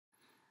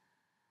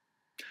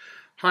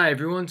Hi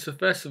everyone, so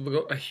first of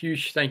all, a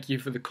huge thank you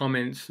for the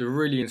comments. They're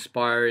really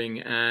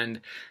inspiring,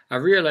 and I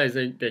realize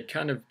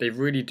they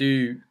really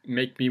do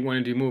make me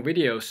want to do more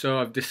videos. So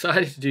I've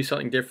decided to do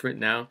something different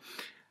now.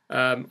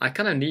 I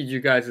kind of need you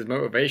guys'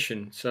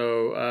 motivation.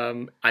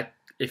 So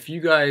if you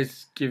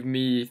guys give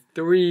me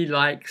 3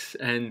 likes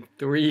and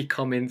 3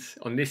 comments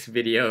on this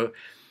video,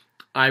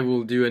 I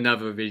will do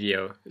another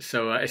video.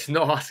 So it's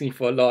not asking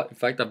for a lot. In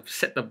fact, I've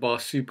set the bar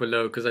super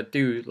low because I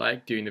do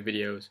like doing the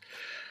videos.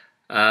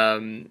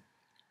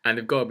 And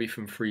they've got to be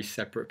from 3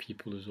 separate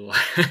people as well.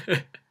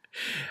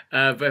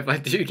 But if I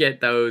do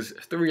get those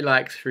 3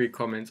 likes, 3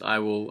 comments, I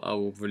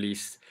will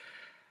release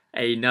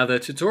another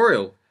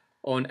tutorial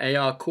on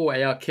ARCore,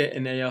 ARkit,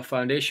 and AR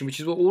Foundation,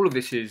 which is what all of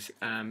this is.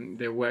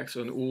 That works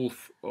on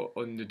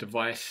on the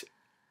device,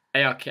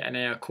 ARkit and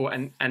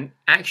ARCore. And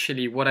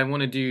actually, what I want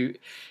to do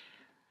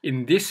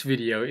in this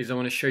video is I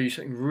want to show you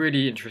something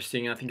really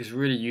interesting. I think is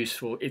really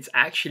useful. It's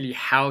actually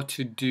how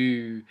to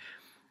do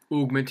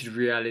augmented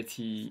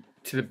reality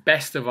to the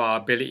best of our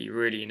ability,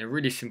 really, in a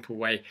really simple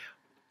way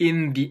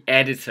in the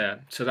editor.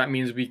 So that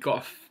means we got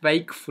a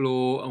fake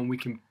floor and we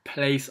can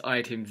place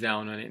items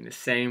down on it in the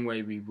same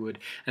way we would.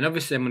 And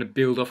obviously I'm going to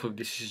build off of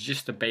this. This is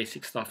just the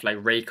basic stuff like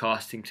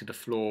raycasting to the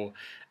floor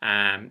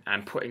and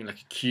putting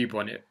like a cube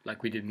on it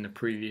like we did in the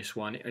previous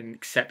one. And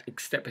except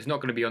it's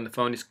not going to be on the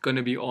phone, it's going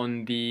to be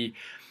on the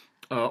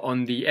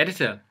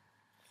editor.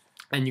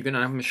 And I'm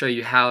going to show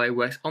you how it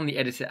works on the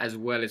editor as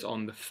well as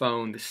on the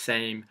phone, the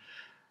same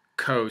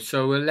code.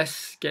 So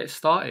let's get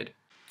started.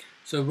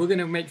 So we're going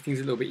to make things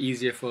a little bit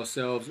easier for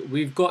ourselves.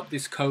 We've got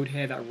this code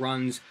here that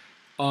runs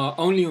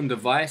only on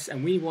device,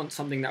 and we want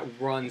something that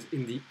runs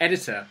in the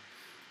editor.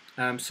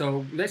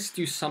 So let's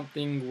do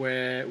something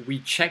where we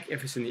check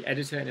if it's in the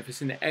editor, and if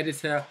it's in the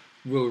editor,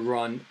 we'll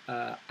run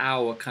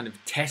our kind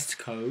of test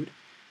code.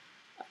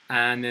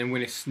 And then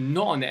when it's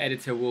not on the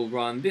editor, we'll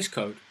run this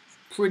code.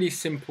 Pretty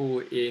simple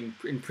in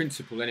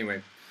principle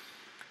anyway.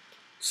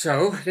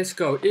 So let's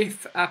go.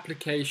 If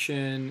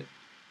application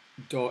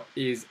dot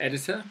is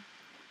editor,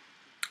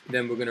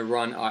 then we're going to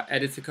run our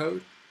editor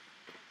code.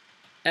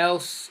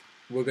 Else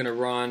we're going to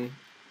run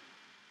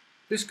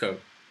this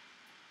code.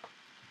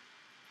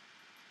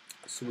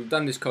 So we've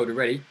done this code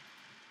already.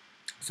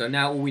 So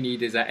now all we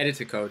need is our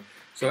editor code.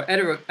 So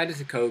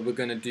editor code we're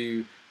going to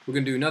do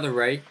another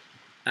array,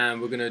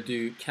 and we're going to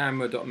do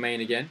camera.main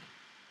again.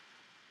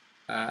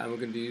 And we're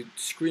going to do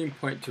screen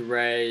point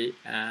array,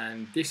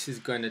 and this is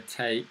going to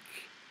take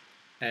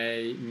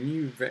a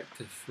new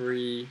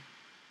vector3,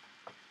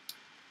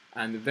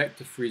 and the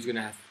vector3 is going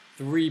to have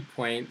 3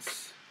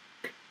 points,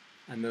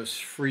 and those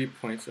 3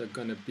 points are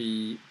going to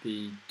be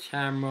the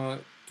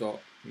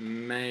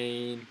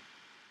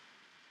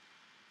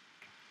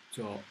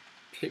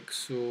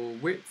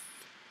camera.main.pixel width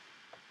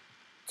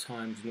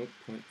times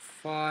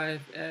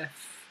 0.5f,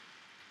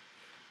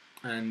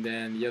 and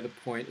then the other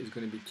point is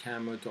going to be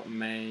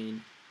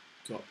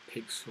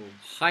camera.main.pixel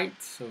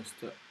height. So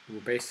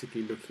we're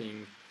basically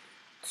looking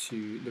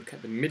to look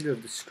at the middle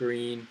of the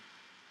screen,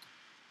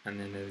 and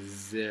then a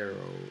 0f.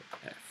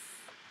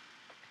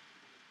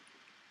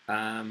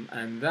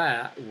 And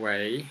that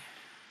way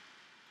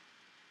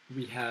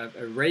we have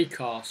a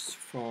raycast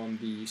from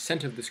the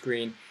center of the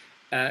screen.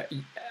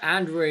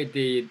 Android,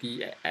 the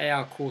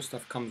ARCore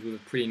stuff comes with a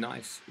pretty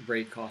nice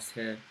raycast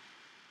here,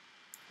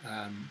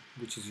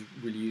 which is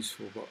really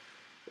useful, but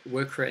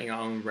we're creating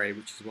our own ray,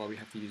 which is why we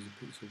have to use the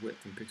pixel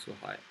width and pixel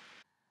height.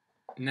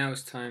 Now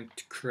it's time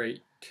to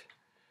create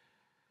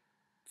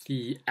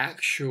the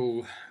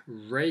actual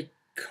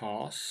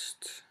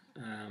raycast.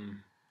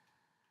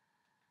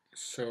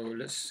 So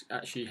let's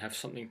actually have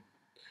something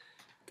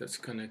that's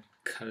going to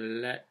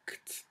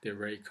collect the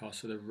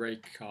raycast. So the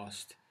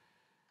raycast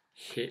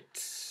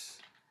hits,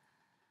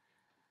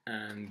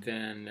 and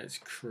then let's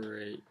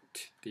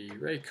create the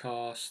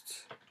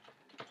raycast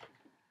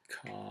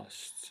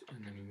cast,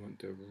 and then we want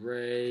the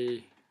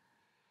ray.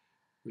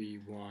 We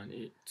want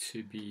it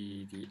to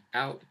be the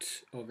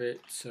out of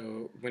it.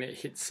 So when it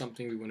hits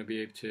something, we want to be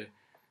able to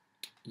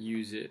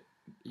use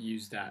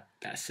that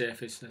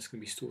surface that's going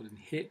to be stored in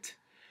hit.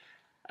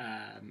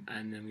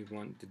 And then we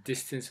want the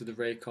distance of the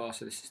raycast.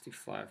 So this is the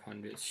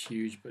 500. It's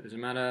huge, but it doesn't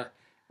matter.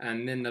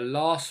 And then the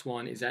last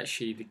one is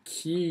actually the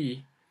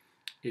key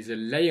is a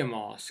layer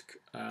mask.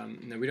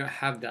 Now we don't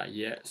have that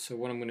yet. So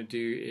what I'm going to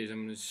do is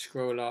I'm going to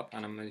scroll up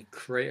and I'm going to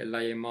create a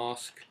layer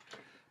mask.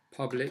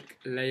 Public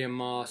layer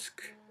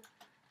mask.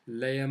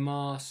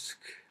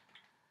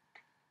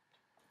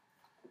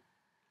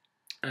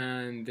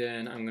 And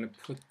then I'm going to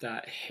put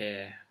that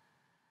here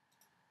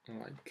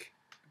like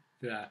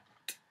that.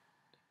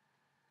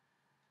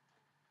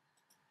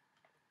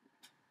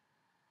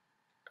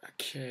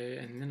 Okay,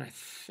 and then I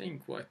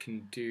think what I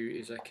can do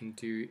is I can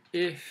do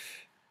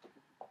if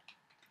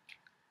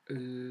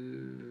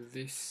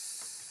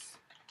this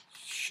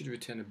should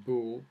return a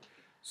bool.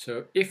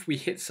 So if we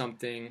hit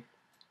something,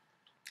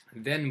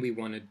 then we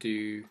want to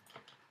do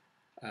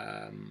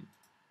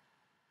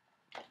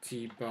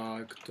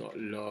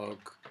debug.log,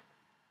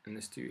 and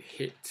let's do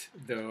hit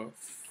the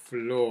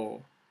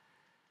floor.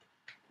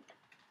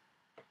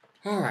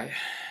 All right,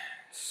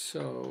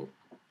 so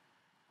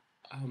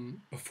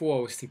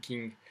before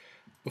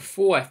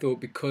I thought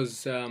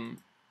because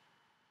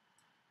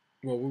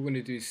what we're going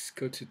to do is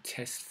go to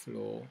test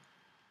floor.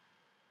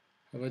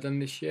 Have I done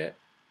this yet?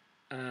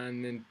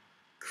 And then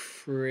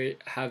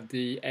have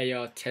the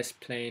AR test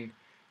plane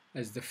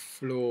as the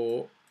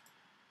floor.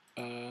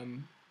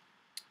 In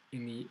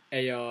the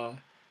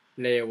AR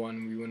layer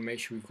one, we want to make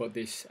sure we've got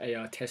this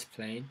AR test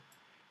plane.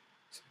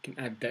 So we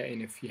can add that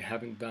in if you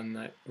haven't done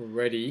that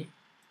already.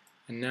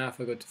 And now if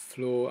I go to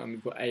floor and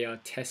we've got AR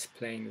test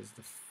plane as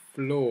the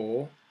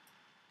floor,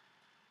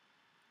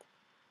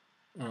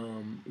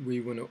 we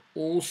want to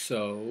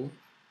also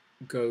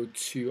go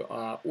to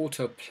our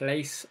auto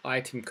place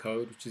item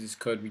code, which is this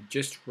code we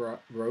just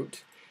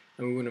wrote,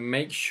 and we want to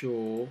make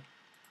sure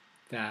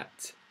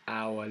that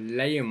our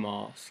layer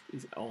mask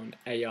is on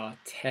AR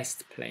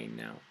test plane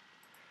now.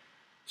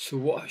 So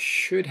what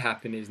should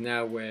happen is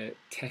now we're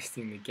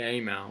testing the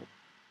game out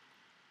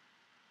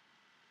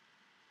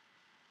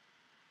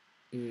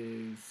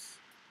is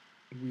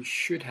we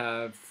should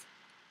have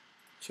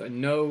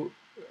no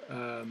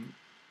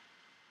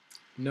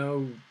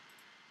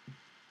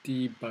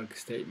debug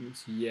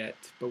statements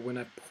yet, but when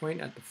I point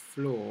at the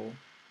floor,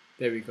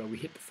 there we go, we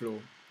hit the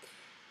floor,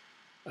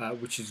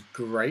 which is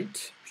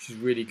great, which is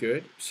really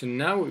good. So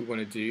now what we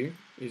want to do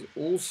is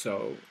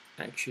also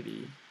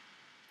actually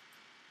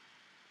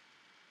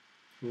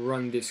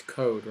run this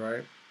code,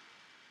 right?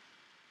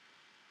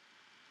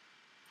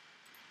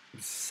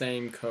 The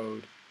same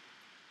code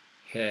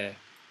here.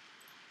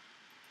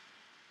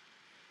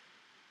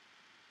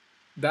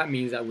 That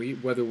means that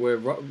whether we're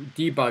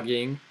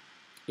debugging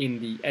in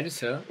the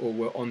editor or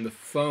we're on the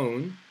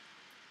phone,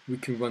 we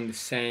can run the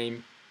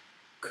same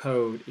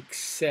code,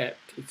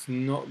 except it's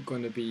not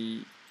going to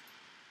be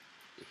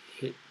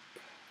hit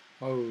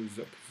pose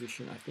dot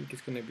position. I think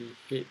it's going to be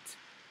hit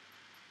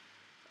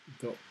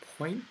dot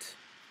point.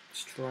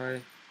 Let's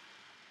try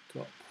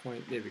dot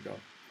point. There we go.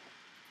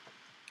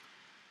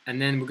 And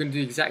then we're going to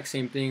do the exact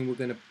same thing. We're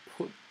going to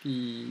put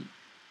the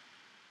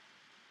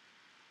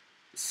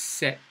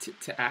set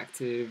to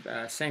active,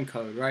 same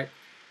code, right?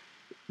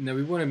 Now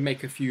we want to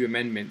make a few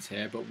amendments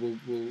here, but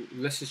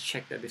let's just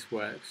check that this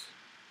works.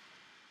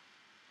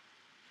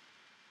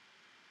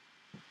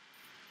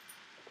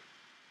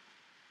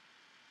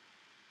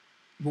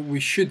 What we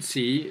should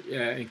see,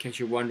 in case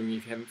you're wondering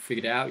if you haven't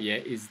figured it out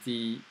yet, is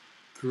the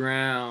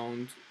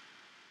ground.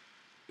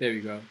 There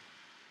we go.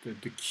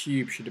 The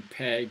cube should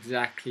appear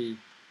exactly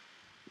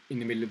in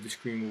the middle of the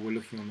screen where we're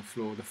looking on the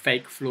floor, the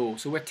fake floor.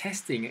 So we're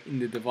testing it in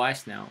the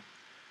device now,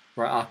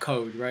 right? Our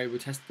code, right?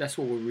 That's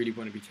what we really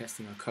want to be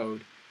testing, our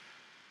code.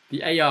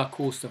 The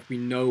ARkore stuff we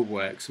know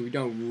works, so we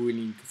don't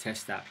really need to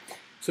test that.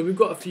 So we've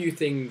got a few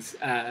things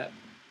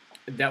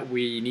that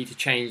we need to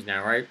change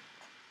now, right?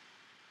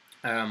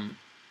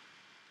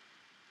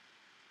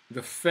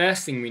 The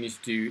first thing we need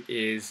to do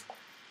is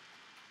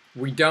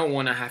we don't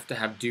want to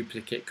have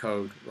duplicate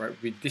code, right?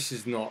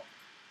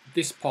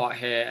 This part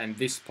here and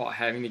this part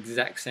having the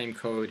exact same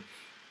code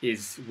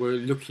it's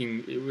going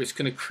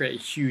to create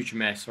a huge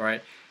mess,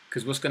 right?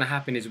 Because what's going to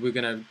happen is we're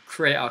going to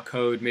create our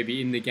code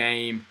maybe in the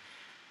game,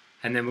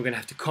 and then we're going to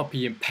have to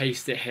copy and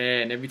paste it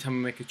here, and every time we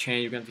make a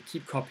change we're going to have to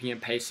keep copying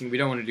and pasting. We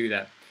don't want to do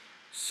that.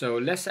 So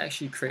let's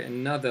actually create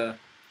another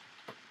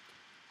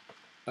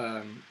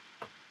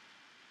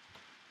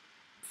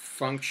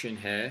function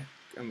here,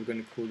 and we're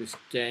going to call this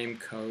game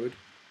code.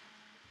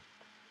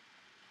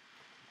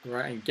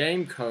 Right, and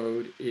game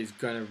code is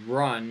going to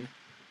run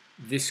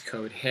this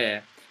code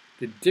here.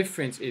 The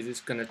difference is it's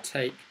going to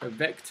take a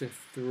vector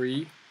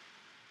 3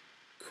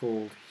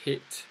 called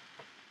hit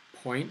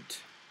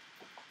point,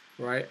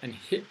 right, and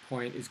hit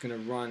point is going to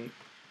run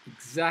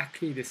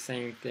exactly the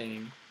same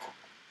thing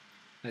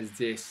as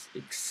this,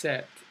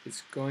 except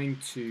it's going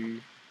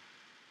to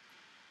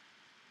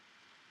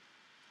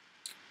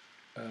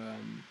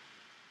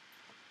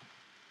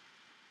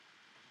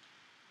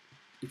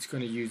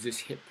use this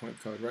hit point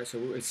code, right? So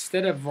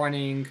instead of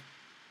running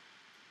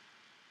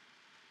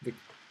the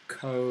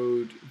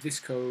code, this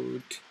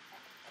code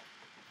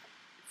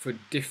for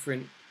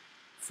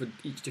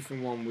each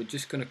different one, we're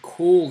just going to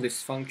call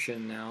this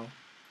function now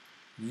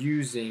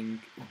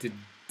using the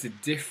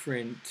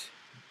different.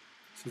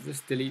 So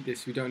let's delete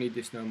this. We don't need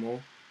this no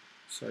more.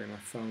 Sorry, my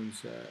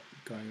phone's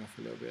going off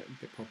a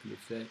bit popular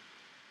today.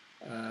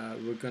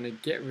 We're going to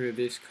get rid of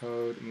this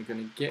code, and we're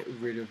going to get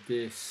rid of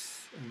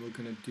this, and we're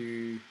going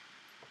to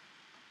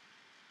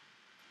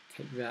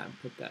take that and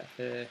put that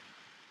here,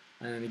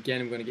 and then again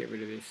I'm going to get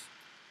rid of this.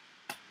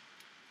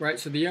 Right,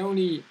 so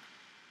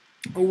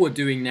all we're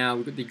doing now,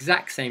 we've got the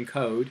exact same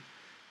code,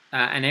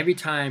 and every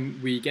time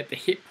we get the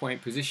hit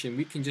point position,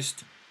 we can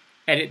just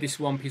edit this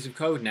one piece of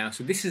code now.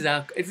 So this is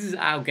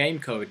our game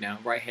code now,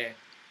 right here,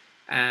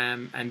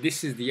 and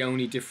this is the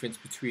only difference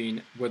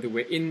between whether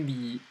we're in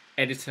the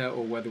editor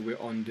or whether we're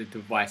on the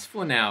device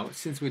for now,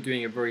 since we're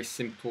doing a very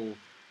simple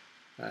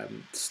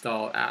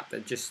style app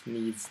that just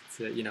needs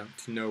to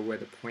know where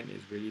the point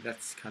is. Really,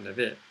 that's kind of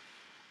it.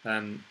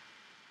 And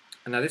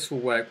now this will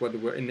work whether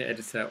we're in the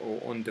editor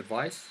or on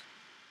device.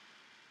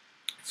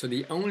 So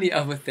the only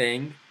other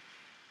thing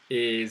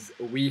is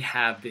we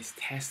have this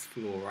test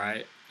floor,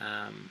 right?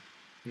 And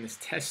this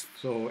test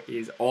floor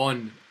is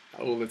on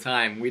all the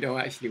time. We don't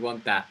actually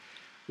want that.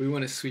 We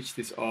want to switch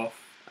this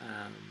off.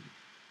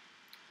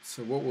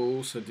 So what we'll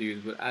also do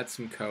is we'll add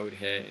some code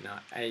here in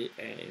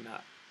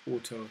our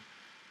auto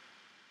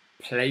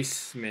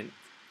placement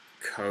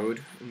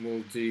code, and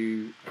we'll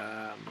do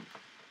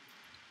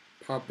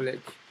public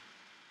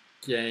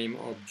game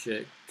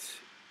object,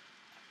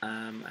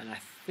 and I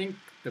think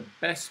the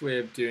best way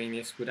of doing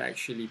this would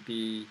actually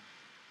be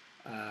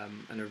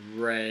an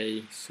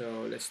array.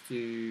 So let's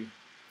do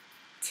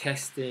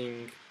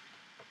testing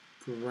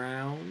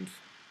ground,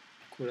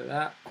 call it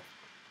that.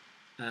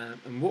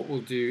 And what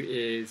we'll do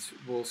is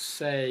we'll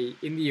say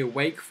in the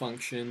awake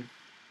function,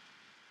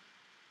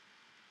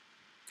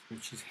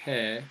 which is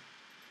here,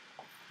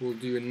 we'll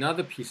do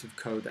another piece of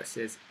code that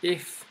says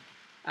if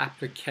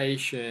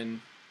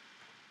application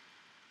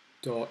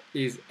dot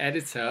is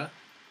editor,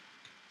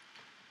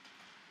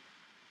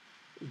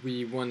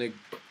 we want to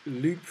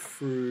loop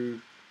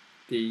through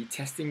the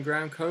testing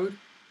ground code,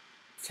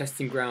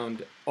 testing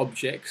ground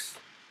objects.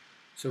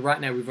 So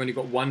right now we've only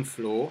got one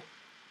floor,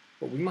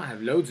 but we might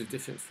have loads of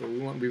different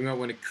floors. We might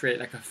want to create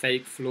like a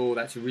fake floor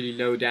that's really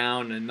low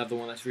down and another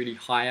one that's really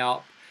high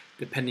up,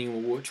 depending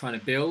on what we're trying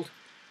to build.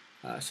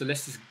 So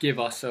let's just give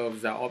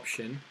ourselves that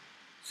option.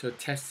 So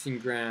testing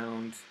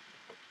ground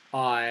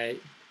I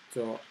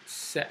dot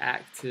set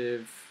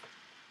active.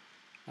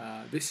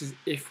 This is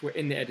if we're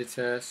in the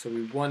editor, so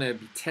we want to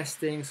be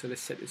testing. So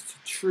let's set this to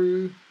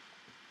true.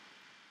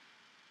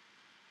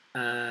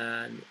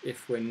 And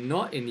if we're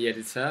not in the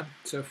editor,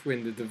 so if we're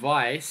in the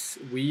device,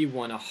 we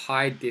want to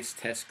hide this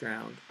test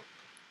ground,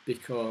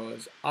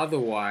 because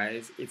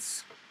otherwise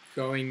it's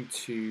going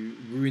to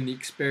ruin the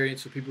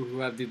experience for people who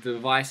have the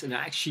device and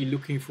are actually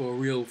looking for a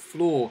real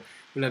flaw.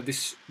 We'll have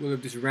this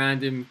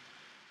random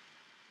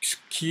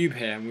cube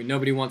here, and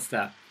nobody wants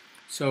that.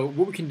 So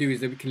what we can do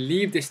is that we can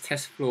leave this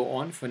test floor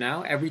on for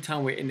now. Every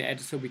time we're in the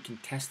editor, we can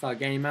test our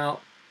game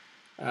out.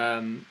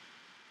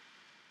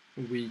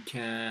 We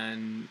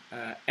can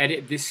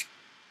edit this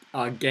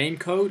game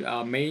code,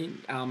 our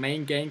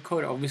main game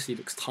code. Obviously, it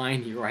looks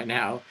tiny right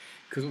now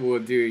because what we're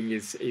doing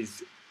is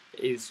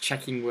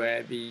checking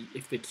where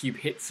if the cube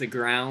hits the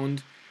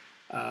ground,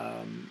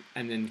 and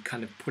then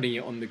kind of putting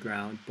it on the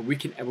ground. But we're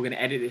going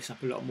to edit this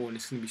up a lot more, and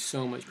it's going to be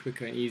so much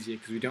quicker and easier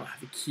because we don't have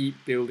to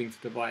keep building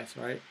to the device,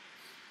 right?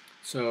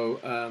 So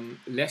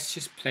let's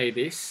just play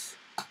this,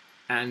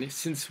 and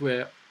since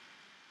we're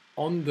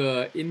in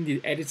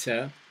the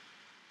editor,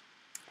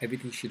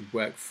 everything should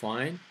work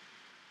fine.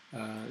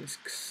 Let's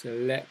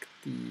select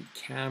the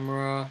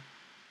camera.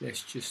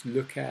 Let's just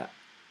look at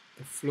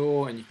the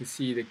floor, and you can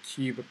see the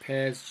cube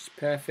appears, which is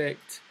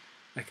perfect.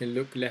 I can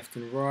look left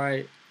and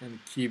right, and the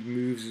cube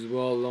moves as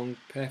well along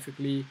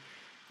perfectly.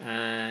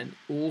 And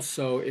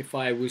also, if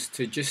I was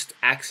to just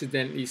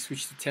accidentally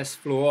switch the test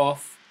floor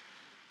off,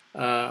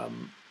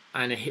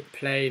 and I hit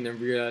play and then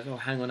realize, oh,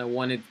 hang on, I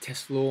wanted the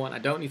test floor, and I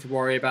don't need to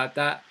worry about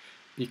that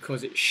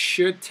because it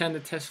should turn the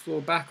test floor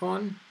back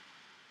on.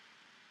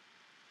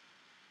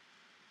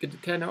 Did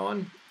it turn it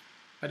on?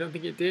 I don't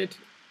think it did.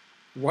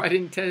 Why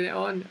didn't it turn it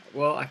on?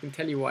 Well, I can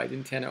tell you why I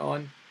didn't turn it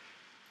on.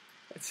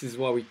 This is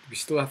why we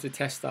still have to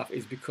test stuff,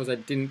 is because I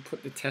didn't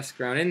put the test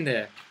ground in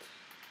there.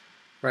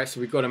 Right, so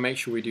we've got to make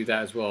sure we do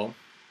that as well.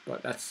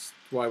 But that's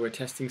why we're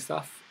testing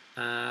stuff.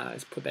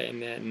 Let's put that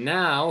in there.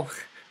 Now,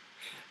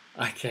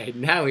 okay,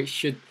 now it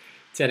should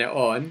turn it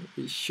on.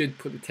 It should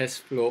put the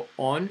test floor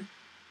on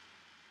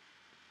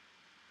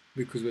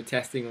because we're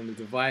testing on the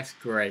device.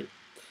 Great.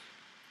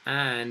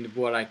 And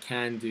what I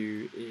can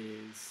do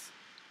is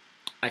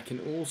I can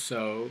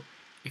also,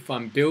 if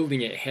I'm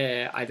building it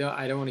here, I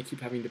don't want to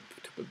keep having to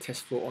put the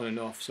test floor on and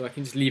off, so I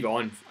can just leave it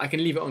on. I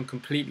can leave it on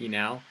completely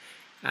now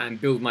and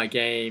build my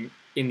game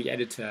in the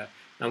editor.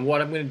 And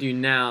what I'm going to do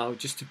now,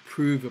 just to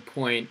prove a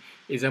point,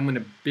 is I'm going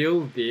to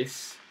build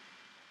this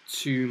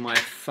to my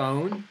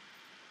phone,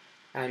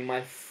 and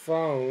my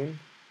phone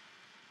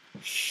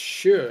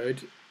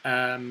should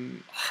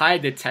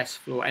hide the test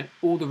floor, and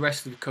all the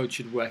rest of the code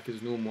should work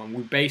as normal. And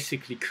we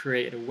basically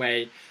created a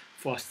way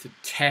for us to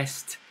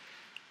test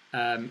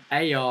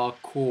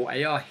ARkore,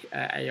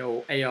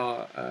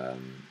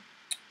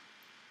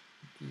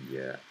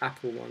 the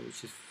Apple one,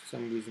 which is for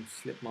some reason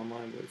slipped my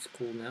mind what it's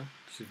called now,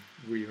 which is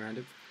really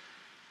random.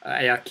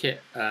 ARkit,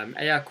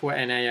 ARkore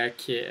and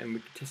ARkit, and we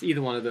can test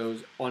either one of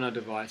those on our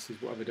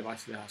devices, whatever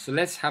devices they are. So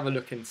let's have a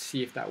look and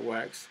see if that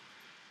works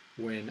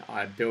when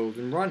I build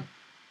and run.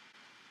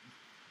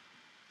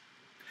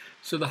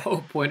 So the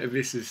whole point of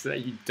this is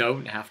that you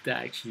don't have to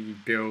actually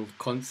build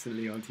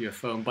constantly onto your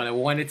phone, but I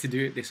wanted to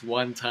do it this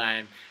one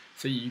time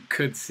so you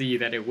could see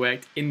that it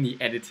worked in the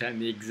editor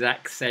and the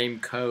exact same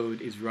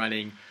code is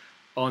running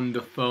on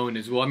the phone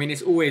as well. I mean,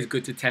 it's always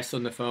good to test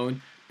on the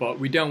phone, but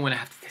we don't want to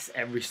have to test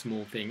every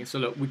small thing. So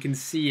look, we can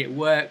see it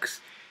works.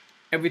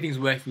 Everything's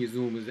working as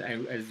normal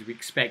as we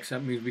expect, so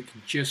that means we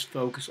can just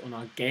focus on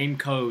our game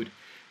code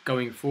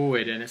going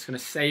forward, and it's going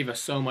to save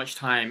us so much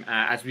time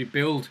as we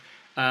build.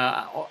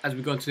 As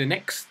we go on to the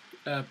next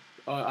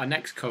our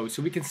next code.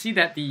 So we can see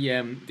that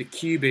the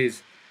cube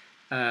is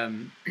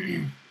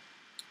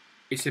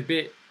it's a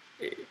bit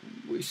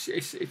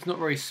it's not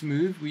very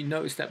smooth. We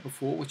noticed that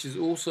before, which is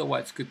also why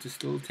it's good to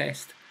still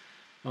test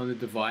on the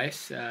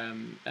device.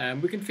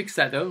 We can fix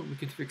that though. We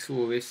can fix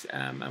all this,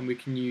 and we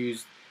can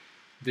use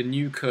the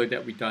new code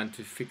that we've done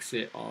to fix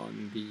it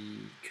on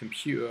the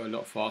computer a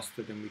lot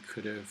faster than we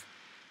could have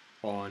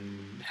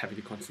on having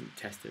to constantly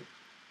test it.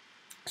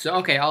 So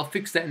okay, I'll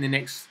fix that in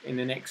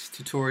the next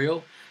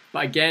tutorial.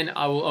 But again,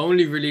 I will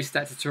only release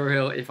that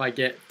tutorial if I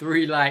get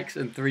 3 likes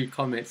and 3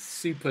 comments.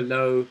 Super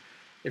low.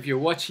 If you're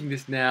watching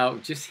this now,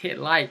 just hit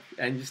like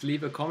and just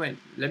leave a comment.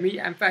 Let me,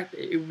 in fact,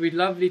 it would be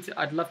lovely to,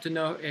 I'd love to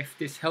know if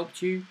this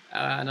helped you,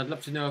 and I'd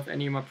love to know if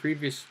any of my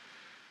previous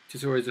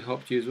tutorials have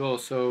helped you as well.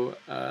 So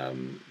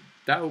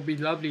that would be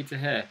lovely to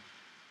hear.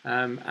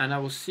 And I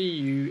will see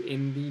you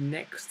in the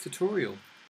next tutorial.